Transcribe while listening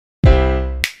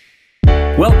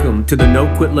Welcome to the No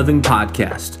Quit Living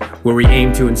podcast, where we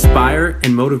aim to inspire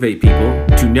and motivate people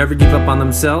to never give up on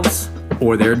themselves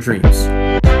or their dreams.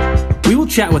 We will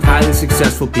chat with highly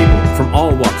successful people from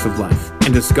all walks of life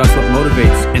and discuss what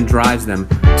motivates and drives them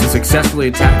to successfully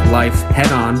attack life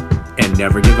head on and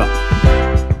never give up.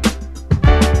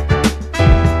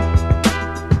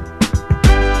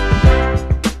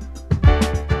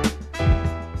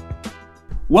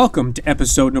 Welcome to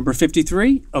episode number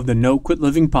 53 of the No Quit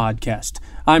Living podcast.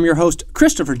 I'm your host,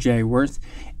 Christopher J. Worth,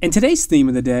 and today's theme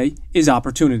of the day is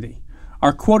opportunity.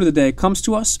 Our quote of the day comes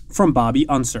to us from Bobby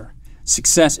Unser.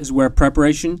 Success is where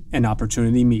preparation and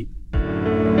opportunity meet.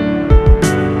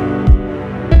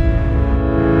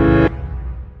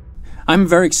 I'm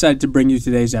very excited to bring you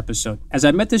today's episode, as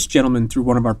I met this gentleman through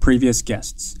one of our previous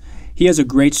guests. He has a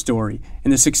great story,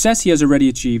 and the success he has already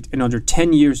achieved in under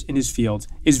 10 years in his field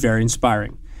is very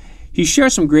inspiring. He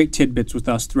shares some great tidbits with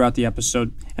us throughout the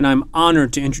episode, and I'm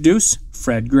honored to introduce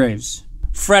Fred Graves.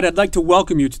 Fred, I'd like to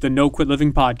welcome you to the No Quit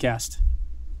Living podcast.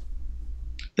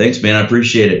 Thanks, man. I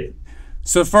appreciate it.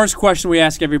 So the first question we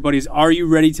ask everybody is, are you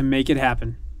ready to make it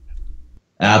happen?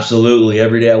 Absolutely.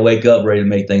 Every day I wake up ready to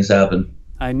make things happen.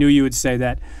 I knew you would say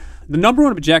that. The number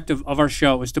one objective of our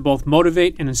show is to both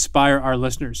motivate and inspire our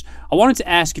listeners. I wanted to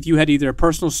ask if you had either a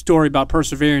personal story about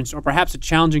perseverance or perhaps a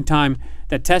challenging time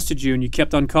that tested you and you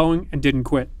kept on going and didn't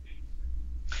quit.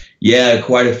 Yeah,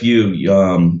 quite a few.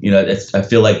 I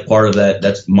feel like part of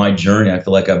that's my journey. I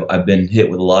feel like I've been hit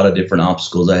with a lot of different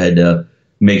obstacles. I had to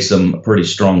make some pretty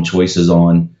strong choices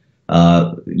on.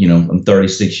 I'm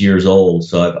 36 years old,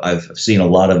 so I've seen a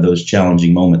lot of those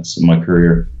challenging moments in my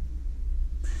career.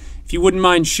 If you wouldn't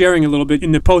mind sharing a little bit,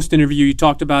 in the post-interview you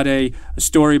talked about a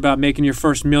story about making your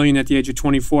first million at the age of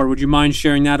 24. Would you mind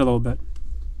sharing that a little bit?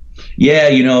 Yeah,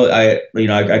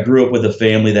 I grew up with a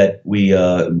family that we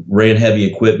ran heavy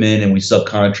equipment and we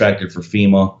subcontracted for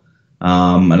FEMA.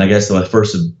 And I guess my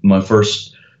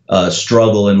first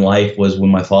struggle in life was when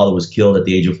my father was killed at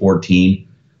the age of 14.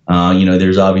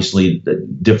 There's obviously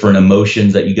different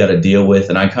emotions that you got to deal with,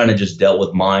 and I kind of just dealt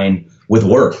with mine with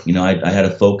work. I had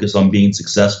a focus on being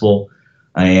successful,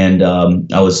 and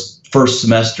I was first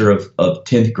semester of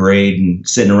 10th grade and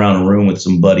sitting around a room with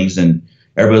some buddies, and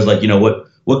everybody's like,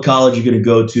 what college you going to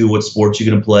go to, what sports you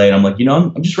going to play? And I'm like,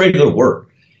 I'm just ready to go to work.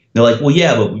 And they're like, well,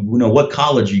 yeah, but what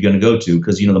college are you going to go to?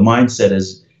 Because, the mindset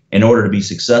is in order to be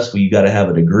successful, you got to have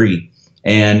a degree.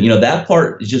 And, that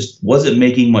part just wasn't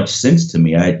making much sense to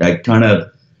me. I kind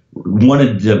of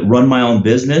wanted to run my own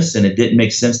business, and it didn't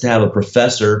make sense to have a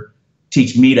professor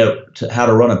teach me to how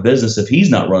to run a business if he's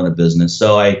not running a business.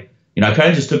 So I kind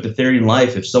of just took the theory in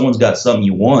life. If someone's got something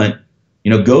you want,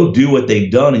 go do what they've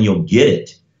done and you'll get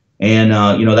it. And,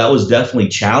 that was definitely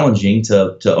challenging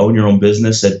to own your own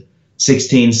business at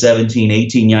 16, 17,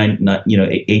 18,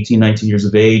 19 years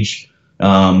of age,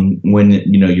 when,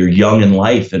 you're young in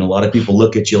life, and a lot of people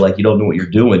look at you like you don't know what you're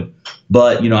doing.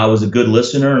 But, I was a good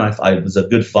listener, and I was a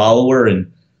good follower, and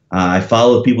I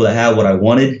followed people that had what I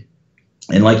wanted.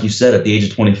 And like you said, at the age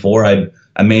of 24,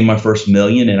 I made my first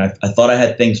million, and I thought I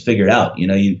had things figured out.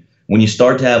 When you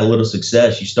start to have a little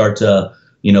success, you start to,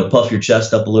 puff your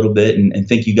chest up a little bit and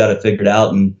think you got it figured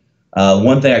out. And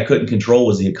one thing I couldn't control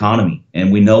was the economy.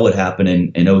 And we know what happened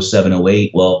in 07,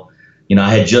 08. Well,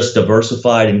 I had just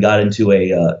diversified and got into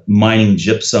a mining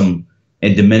gypsum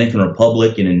in Dominican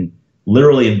Republic, and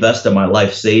literally invested my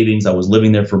life savings. I was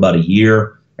living there for about a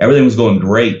year. Everything was going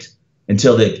great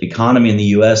until the economy in the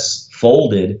U.S.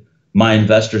 folded. My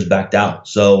investors backed out.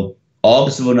 So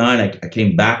August of 09, I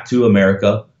came back to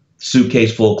America,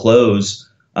 suitcase full of clothes.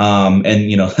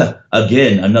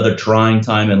 Again, another trying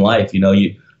time in life.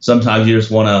 Sometimes you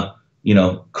just want to,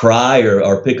 cry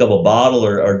or pick up a bottle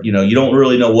or you don't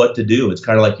really know what to do. It's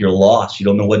kind of like you're lost. You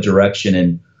don't know what direction.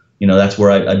 And, that's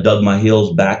where I dug my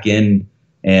heels back in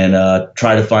and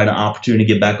try to find an opportunity to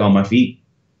get back on my feet.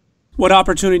 What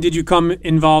opportunity did you come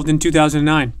involved in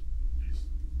 2009?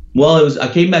 Well, I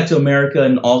came back to America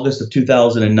in August of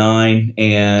 2009,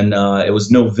 and it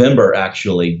was November,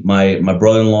 actually. My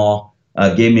brother-in-law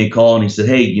gave me a call, and he said,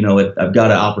 hey, I've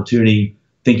got an opportunity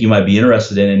I think you might be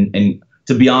interested in. And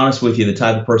to be honest with you, the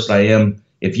type of person I am,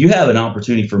 if you have an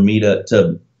opportunity for me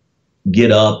to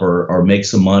get up or make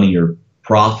some money or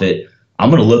profit,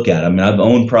 I'm going to look at it. I mean, I've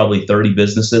owned probably 30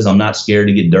 businesses. I'm not scared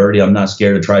to get dirty. I'm not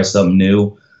scared to try something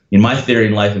new. In my theory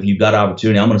in life, if you've got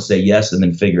opportunity, I'm going to say yes and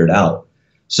then figure it out.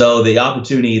 So the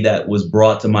opportunity that was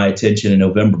brought to my attention in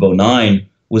November of 09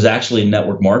 was actually in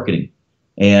network marketing.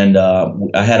 And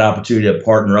I had opportunity to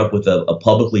partner up with a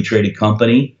publicly traded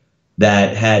company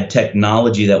that had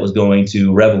technology that was going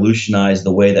to revolutionize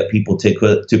the way that people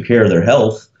took care of their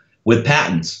health with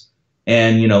patents.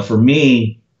 And, for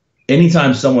me,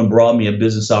 anytime someone brought me a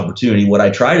business opportunity, what I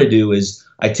try to do is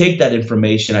I take that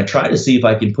information, I try to see if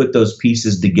I can put those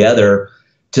pieces together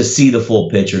to see the full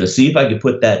picture, to see if I could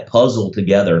put that puzzle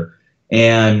together.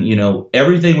 And,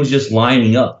 everything was just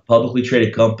lining up. Publicly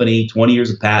traded company, 20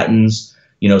 years of patents,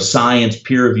 science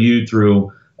peer reviewed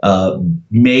through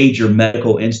major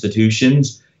medical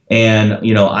institutions. And,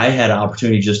 I had an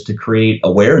opportunity just to create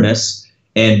awareness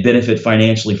and benefit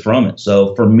financially from it.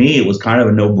 So for me, it was kind of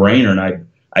a no-brainer, and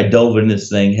I dove into this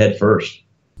thing head first.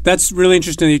 That's really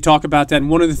interesting that you talk about that. And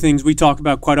one of the things we talk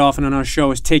about quite often on our show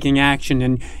is taking action.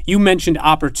 And you mentioned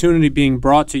opportunity being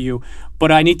brought to you,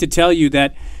 but I need to tell you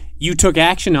that you took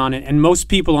action on it, and most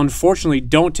people, unfortunately,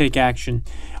 don't take action.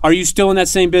 Are you still in that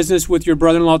same business with your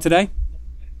brother-in-law today?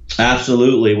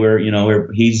 Absolutely.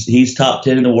 He's top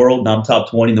 10 in the world, and I'm top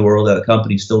 20 in the world at the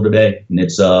company still today. And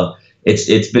was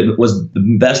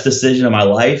the best decision of my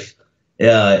life.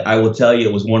 I will tell you,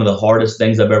 it was one of the hardest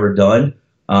things I've ever done.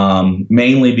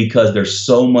 Mainly because there's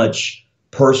so much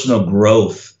personal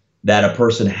growth that a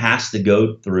person has to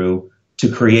go through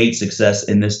to create success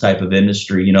in this type of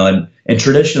industry. And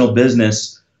traditional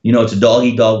business, it's a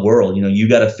dog-eat-dog world. You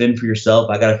got to fend for yourself.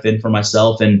 I got to fend for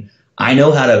myself. And I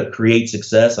know how to create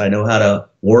success. I know how to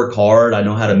work hard. I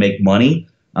know how to make money.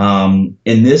 In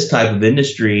this type of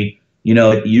industry,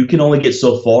 you can only get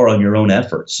so far on your own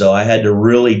efforts. So I had to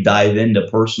really dive into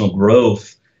personal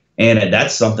growth. And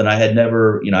that's something I had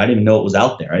never, I didn't even know it was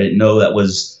out there. I didn't know that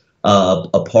was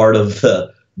a part of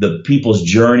the people's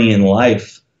journey in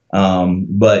life.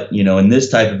 But, in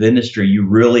this type of industry, you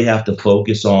really have to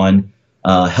focus on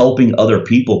helping other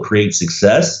people create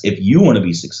success if you want to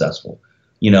be successful.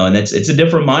 And it's a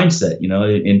different mindset.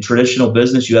 In traditional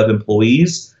business, you have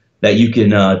employees that you can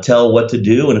tell what to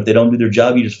do. And if they don't do their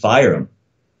job, you just fire them.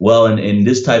 Well, in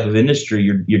this type of industry,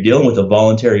 you're dealing with a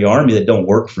voluntary army that don't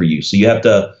work for you. So you have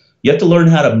to learn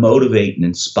how to motivate and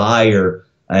inspire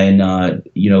and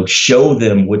show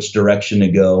them which direction to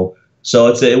go.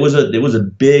 So it was a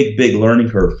big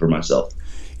learning curve for myself.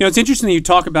 It's interesting that you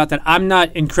talk about that. I'm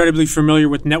not incredibly familiar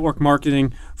with network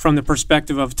marketing from the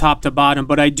perspective of top to bottom,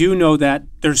 but I do know that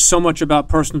there's so much about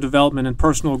personal development and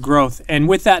personal growth. And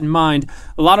with that in mind,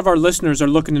 a lot of our listeners are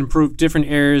looking to improve different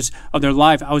areas of their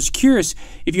life. I was curious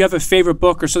if you have a favorite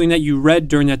book or something that you read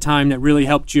during that time that really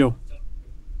helped you.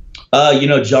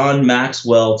 John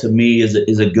Maxwell to me is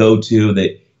a go-to.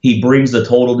 That he brings a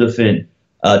total different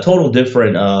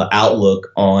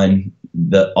outlook on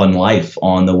life,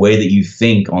 on the way that you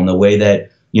think, on the way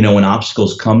that when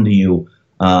obstacles come to you,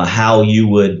 how you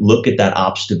would look at that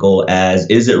obstacle as,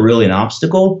 is it really an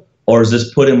obstacle, or is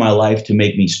this put in my life to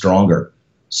make me stronger?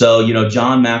 So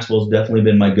John Maxwell's definitely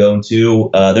been my go-to.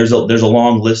 There's a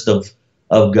long list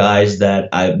of guys that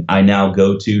I now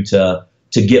go to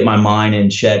get my mind in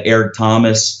check. Eric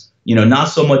Thomas, not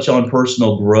so much on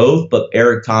personal growth, but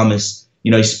Eric Thomas,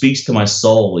 he speaks to my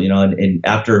soul, and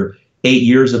after 8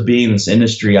 years of being in this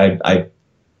industry, I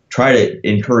try to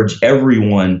encourage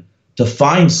everyone to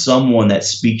find someone that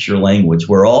speaks your language.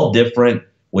 We're all different.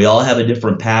 We all have a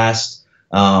different past.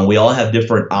 We all have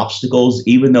different obstacles.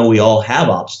 Even though we all have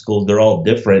obstacles, they're all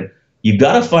different. You've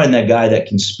got to find that guy that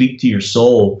can speak to your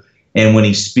soul. And when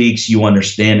he speaks, you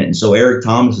understand it. And so Eric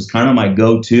Thomas is kind of my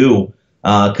go-to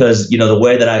because, the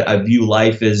way that I view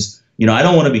life is, I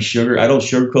don't want to be I don't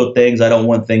sugarcoat things. I don't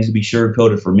want things to be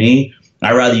sugarcoated for me.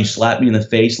 I'd rather you slap me in the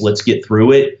face. Let's get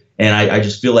through it. And I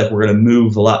just feel like we're going to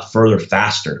move a lot further,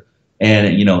 faster.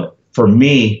 And, for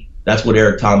me, that's what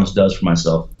Eric Thomas does for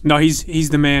myself. No, he's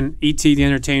the man, E.T. the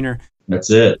entertainer. That's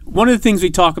it. One of the things we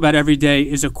talk about every day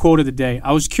is a quote of the day.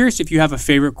 I was curious if you have a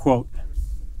favorite quote.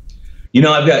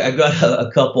 I've got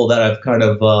a couple that I've kind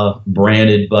of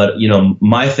branded, but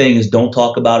my thing is don't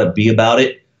talk about it, be about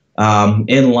it.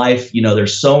 In life,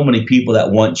 there's so many people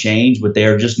that want change, but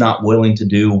they're just not willing to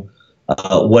do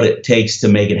what it takes to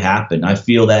make it happen. I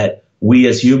feel that we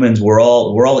as humans, we're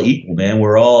all equal, man.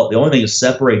 The only thing that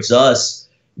separates us,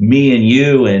 me and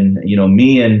you, and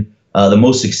me and the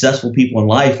most successful people in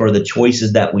life, are the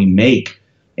choices that we make.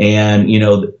 And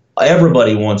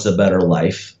everybody wants a better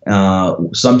life.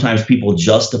 Sometimes people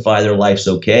justify their life's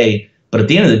okay, but at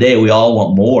the end of the day, we all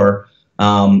want more.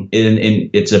 And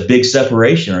it's a big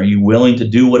separation. Are you willing to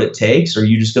do what it takes, or are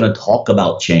you just going to talk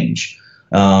about change?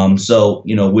 So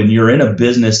when you're in a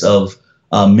business of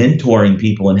mentoring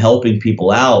people and helping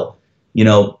people out,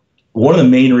 one of the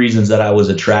main reasons that I was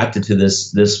attracted to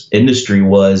this industry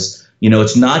was,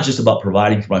 it's not just about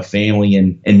providing for my family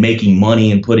and making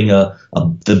money and putting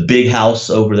the big house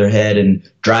over their head and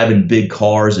driving big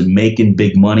cars and making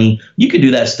big money. You can do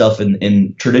that stuff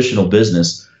in traditional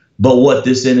business. But what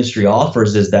this industry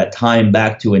offers is that time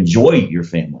back to enjoy your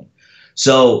family.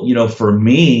 So, for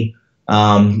me,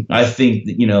 I think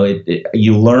that,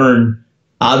 you learn,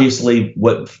 obviously,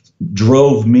 what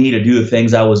drove me to do the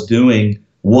things I was doing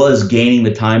was gaining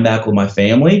the time back with my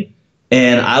family.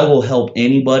 And I will help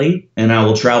anybody, and I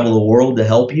will travel the world to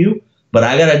help you. But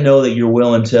I got to know that you're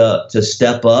willing to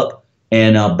step up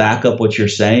and back up what you're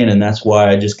saying. And that's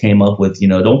why I just came up with,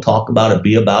 don't talk about it,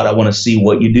 be about it. I want to see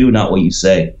what you do, not what you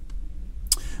say.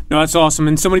 No, that's awesome.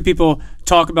 And so many people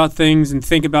talk about things and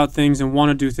think about things and want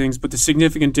to do things, but the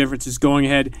significant difference is going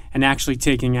ahead and actually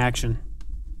taking action.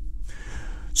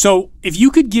 So if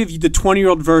you could give the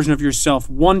 20-year-old version of yourself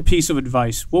one piece of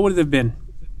advice, what would it have been?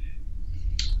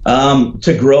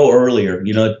 To grow earlier.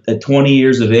 At 20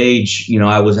 years of age,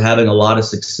 I was having a lot of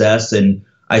success, and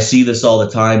I see this all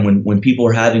the time. When people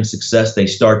are having success, they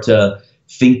start to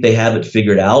think they have it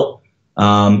figured out.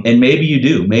 And maybe you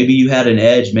do. Maybe you had an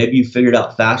edge. Maybe you figured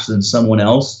out faster than someone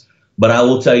else. But I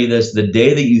will tell you this, the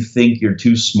day that you think you're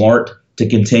too smart to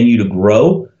continue to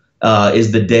grow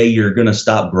is the day you're going to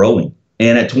stop growing.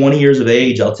 And at 20 years of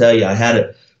age, I'll tell you, I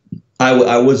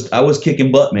was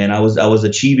kicking butt, man. I was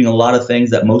achieving a lot of things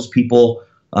that most people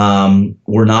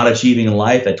were not achieving in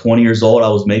life. At 20 years old, I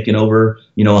was making over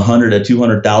 $100,000 to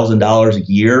 $200,000 a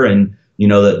year. And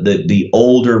the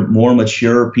older, more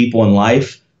mature people in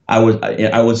life, I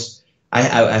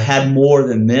had more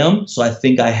than them, so I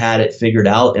think I had it figured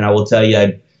out. And I will tell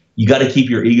you, you got to keep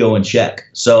your ego in check.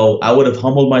 So I would have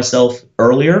humbled myself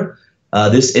earlier.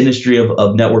 This industry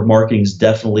of network marketing has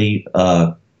definitely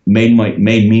made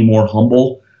me more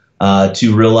humble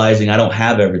to realizing I don't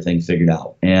have everything figured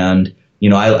out. And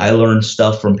I learn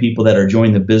stuff from people that are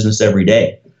joining the business every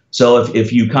day. So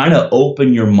if you kind of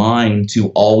open your mind to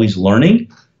always learning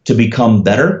to become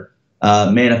better.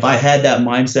 Man, if I had that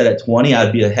mindset at 20,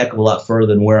 I'd be a heck of a lot further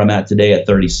than where I'm at today at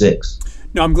 36.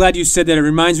 No, I'm glad you said that. It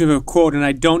reminds me of a quote, and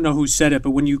I don't know who said it,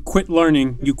 but when you quit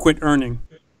learning, you quit earning.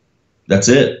 That's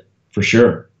it, for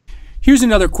sure. Here's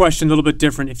another question, a little bit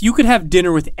different. If you could have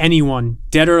dinner with anyone,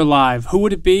 dead or alive, who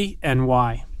would it be and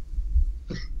why?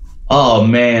 Oh,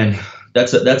 man,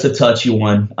 that's a touchy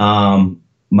one.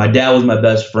 My dad was my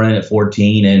best friend at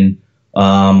 14, and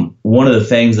one of the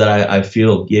things that I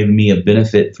feel gave me a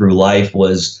benefit through life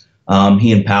was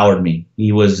he empowered me.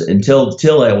 He was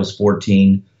until I was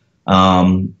 14.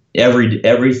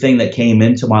 Everything that came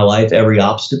into my life, every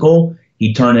obstacle,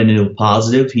 he turned it into a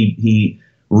positive. He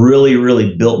really,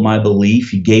 really built my belief.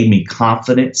 He gave me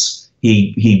confidence.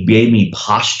 He gave me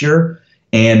posture,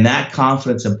 and that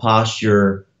confidence and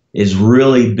posture has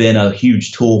really been a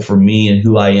huge tool for me and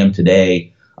who I am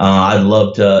today. I'd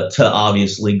love to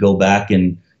obviously go back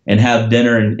and have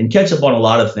dinner and catch up on a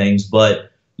lot of things, but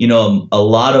a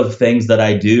lot of things that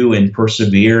I do and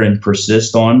persevere and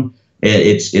persist on,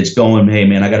 it's going, hey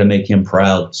man, I got to make him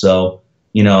proud. So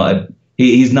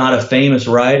he's not a famous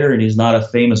writer and he's not a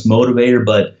famous motivator,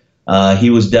 but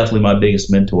he was definitely my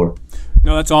biggest mentor.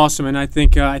 No, that's awesome, and I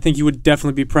think you would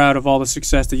definitely be proud of all the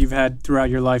success that you've had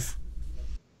throughout your life.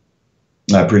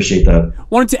 I appreciate that.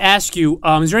 Wanted to ask you,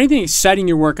 is there anything exciting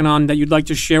you're working on that you'd like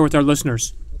to share with our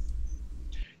listeners?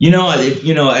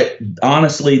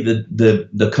 Honestly,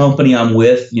 the company I'm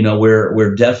with,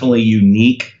 we're definitely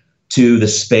unique to the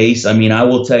space. I mean, I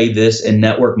will tell you this, in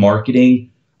network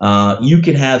marketing, you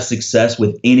can have success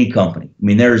with any company. I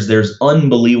mean, there's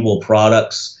unbelievable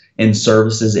products and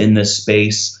services in this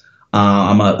space.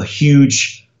 I'm a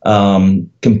huge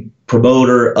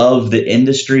promoter of the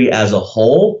industry as a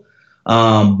whole.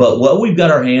 But what we've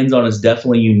got our hands on is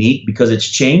definitely unique because it's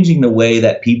changing the way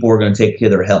that people are going to take care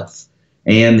of their health.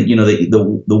 And,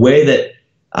 the way that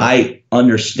I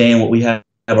understand what we have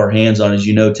our hands on is,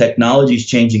 technology is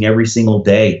changing every single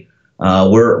day.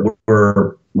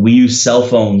 We use cell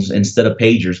phones instead of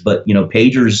pagers, but,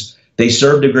 pagers, they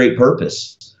served a great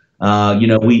purpose. We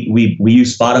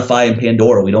use Spotify and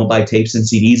Pandora. We don't buy tapes and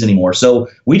CDs anymore. So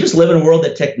we just live in a world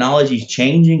that technology is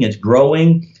changing, it's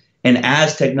growing. And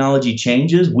as technology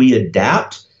changes, we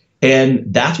adapt, and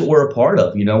that's what we're a part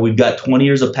of. We've got 20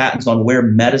 years of patents on where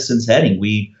medicine's heading.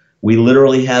 We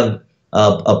literally have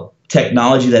a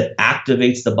technology that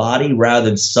activates the body rather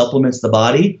than supplements the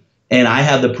body. And I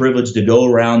have the privilege to go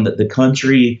around the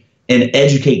country and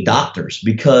educate doctors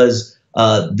because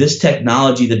this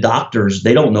technology, the doctors,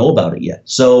 they don't know about it yet.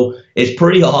 So it's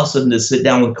pretty awesome to sit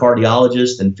down with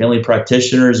cardiologists and family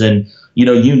practitioners and,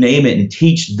 you name it, and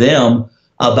teach them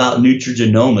about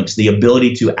nutrigenomics, the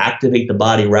ability to activate the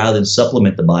body rather than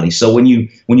supplement the body. So when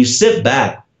you sit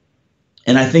back,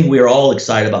 and I think we are all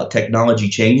excited about technology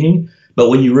changing, but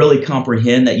when you really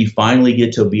comprehend that you finally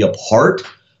get to be a part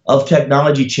of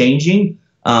technology changing,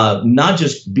 not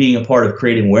just being a part of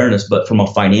creating awareness, but from a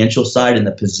financial side and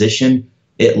the position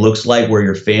it looks like where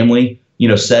your family,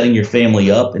 setting your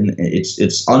family up, and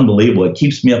it's unbelievable. It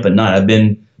keeps me up at night. I've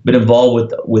been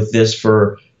involved with this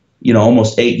for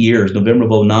almost 8 years, November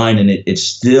of '09, and it's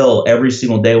still every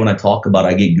single day when I talk about it,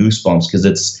 I get goosebumps because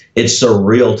it's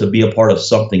surreal to be a part of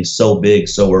something so big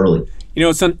so early.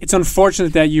 It's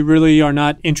unfortunate that you really are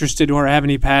not interested or have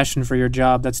any passion for your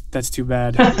job. That's too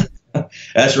bad.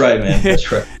 That's right, man.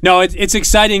 That's right. No, it's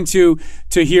exciting to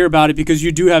hear about it because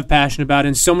you do have passion about it,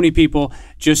 and so many people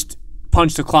just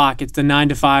punch the clock. It's the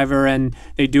 9-to-5er, and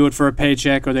they do it for a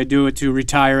paycheck or they do it to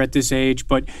retire at this age.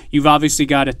 But you've obviously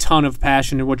got a ton of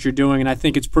passion in what you're doing, and I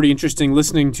think it's pretty interesting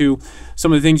listening to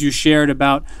some of the things you shared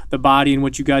about the body and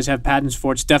what you guys have patents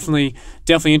for. It's definitely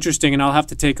interesting, and I'll have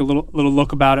to take a little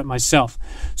look about it myself.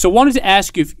 So wanted to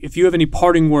ask you if you have any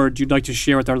parting words you'd like to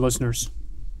share with our listeners.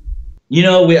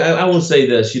 I will say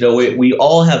this. We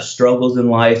all have struggles in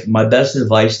life. My best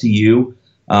advice to you,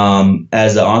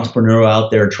 as an entrepreneur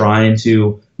out there trying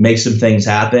to make some things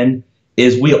happen,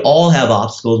 is we all have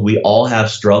obstacles. We all have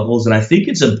struggles. And I think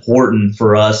it's important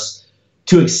for us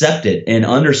to accept it and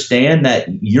understand that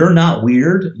you're not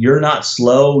weird. You're not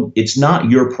slow. It's not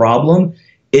your problem.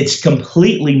 It's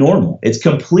completely normal. It's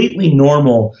completely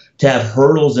normal to have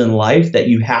hurdles in life that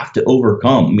you have to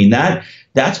overcome. I mean,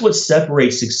 that's what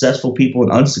separates successful people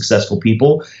and unsuccessful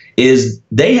people is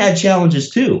they had challenges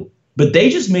too, but they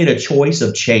just made a choice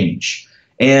of change.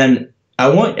 And I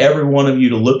want every one of you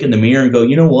to look in the mirror and go,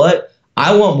 you know what?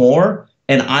 I want more,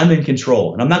 and I'm in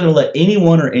control. And I'm not going to let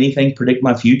anyone or anything predict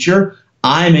my future.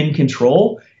 I'm in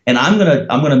control, and I'm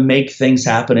gonna make things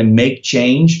happen and make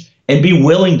change and be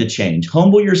willing to change.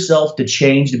 Humble yourself to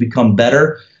change, to become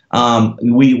better.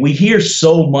 We hear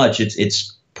so much.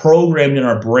 It's programmed in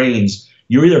our brains.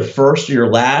 You're either first or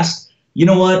you're last. You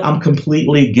know what? I'm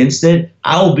completely against it.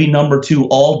 I will be number 2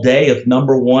 all day if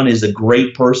number 1 is a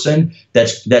great person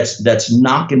that's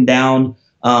knocking down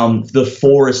the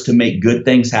forest to make good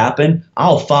things happen.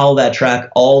 I'll follow that track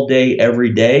all day,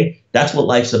 every day. That's what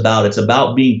life's about. It's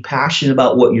about being passionate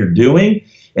about what you're doing.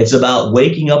 It's about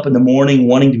waking up in the morning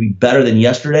wanting to be better than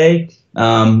yesterday.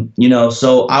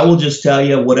 So I will just tell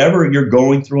you, whatever you're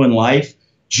going through in life,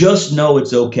 just know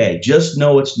it's okay. Just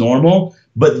know it's normal.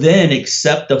 But then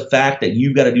accept the fact that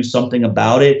you've got to do something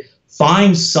about it.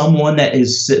 Find someone that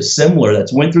is similar,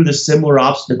 that's went through the similar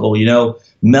obstacle.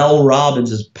 Mel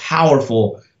Robbins is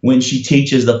powerful when she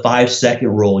teaches the 5-second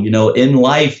rule. In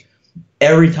life,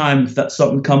 every time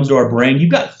something comes to our brain,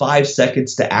 you've got 5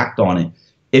 seconds to act on it.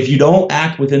 If you don't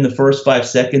act within the first 5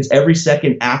 seconds, every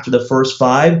second after the first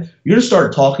 5, you're going to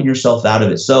start talking yourself out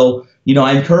of it. So,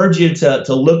 I encourage you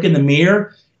to look in the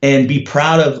mirror and be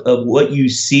proud of what you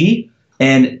see.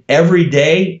 And every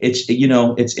day, it's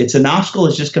an obstacle.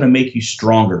 It's just going to make you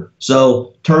stronger.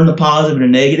 So turn the positive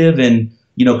and negative, and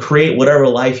create whatever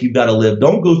life you've got to live.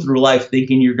 Don't go through life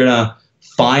thinking you're going to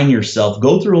find yourself.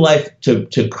 Go through life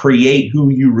to create who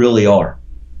you really are.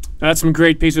 That's some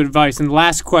great piece of advice. And the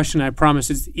last question, I promise,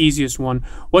 is the easiest one.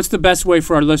 What's the best way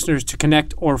for our listeners to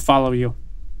connect or follow you?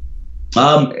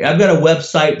 I've got a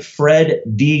website,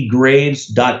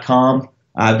 freddgraves.com.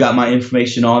 I've got my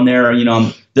information on there.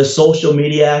 The social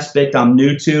media aspect I'm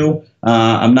new to.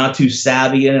 I'm not too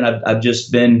savvy in it. I've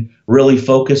just been really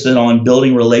focusing on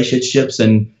building relationships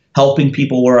and helping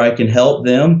people where I can help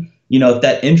them. If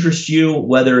that interests you,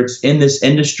 whether it's in this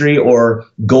industry or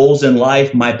goals in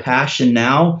life, my passion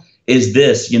now is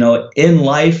this. In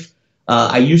life,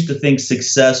 I used to think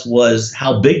success was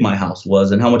how big my house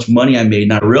was and how much money I made.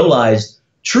 And I realized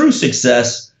true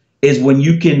success is when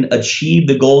you can achieve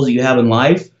the goals that you have in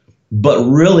life, but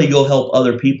really go help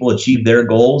other people achieve their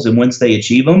goals. And once they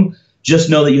achieve them,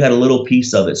 just know that you had a little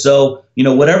piece of it. So,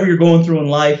 whatever you're going through in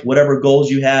life, whatever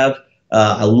goals you have,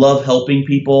 I love helping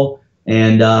people.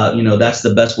 And, that's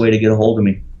the best way to get a hold of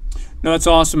me. No, that's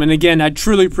awesome. And again, I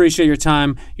truly appreciate your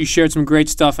time. You shared some great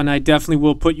stuff, and I definitely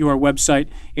will put your website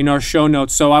in our show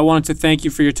notes. So I wanted to thank you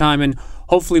for your time and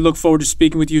hopefully look forward to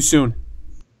speaking with you soon.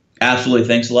 Absolutely.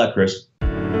 Thanks a lot, Chris.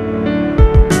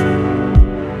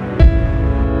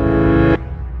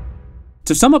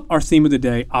 To sum up our theme of the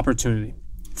day, opportunity.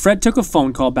 Fred took a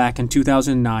phone call back in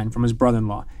 2009 from his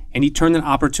brother-in-law, and he turned an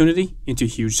opportunity into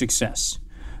huge success.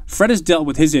 Fred has dealt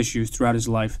with his issues throughout his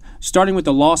life, starting with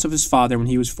the loss of his father when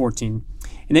he was 14,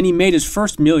 and then he made his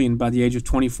first million by the age of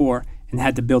 24 and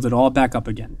had to build it all back up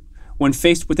again. When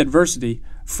faced with adversity,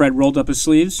 Fred rolled up his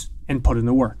sleeves and put in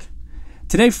the work.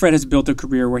 Today, Fred has built a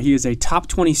career where he is a top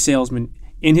 20 salesman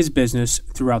in his business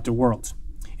throughout the world.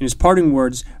 In his parting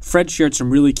words, Fred shared some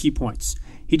really key points.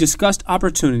 He discussed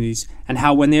opportunities and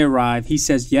how when they arrive, he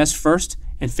says yes first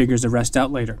and figures the rest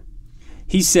out later.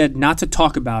 He said not to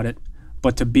talk about it,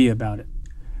 but to be about it.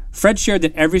 Fred shared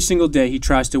that every single day he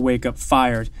tries to wake up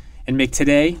fired and make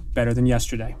today better than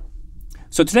yesterday.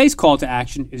 So today's call to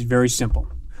action is very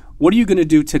simple. What are you going to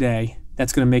do today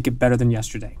that's going to make it better than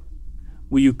yesterday?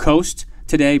 Will you coast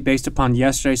today based upon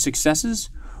yesterday's successes,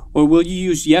 or will you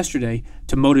use yesterday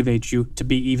to motivate you to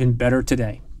be even better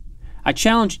today? I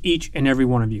challenge each and every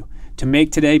one of you to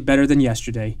make today better than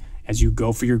yesterday as you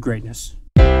go for your greatness.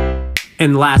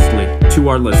 And lastly, to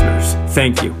our listeners,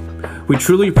 thank you. We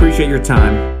truly appreciate your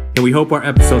time, and we hope our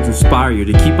episodes inspire you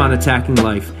to keep on attacking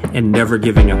life and never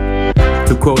giving up.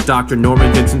 To quote Dr.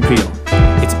 Norman Vincent Peale,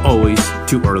 it's always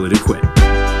too early to quit.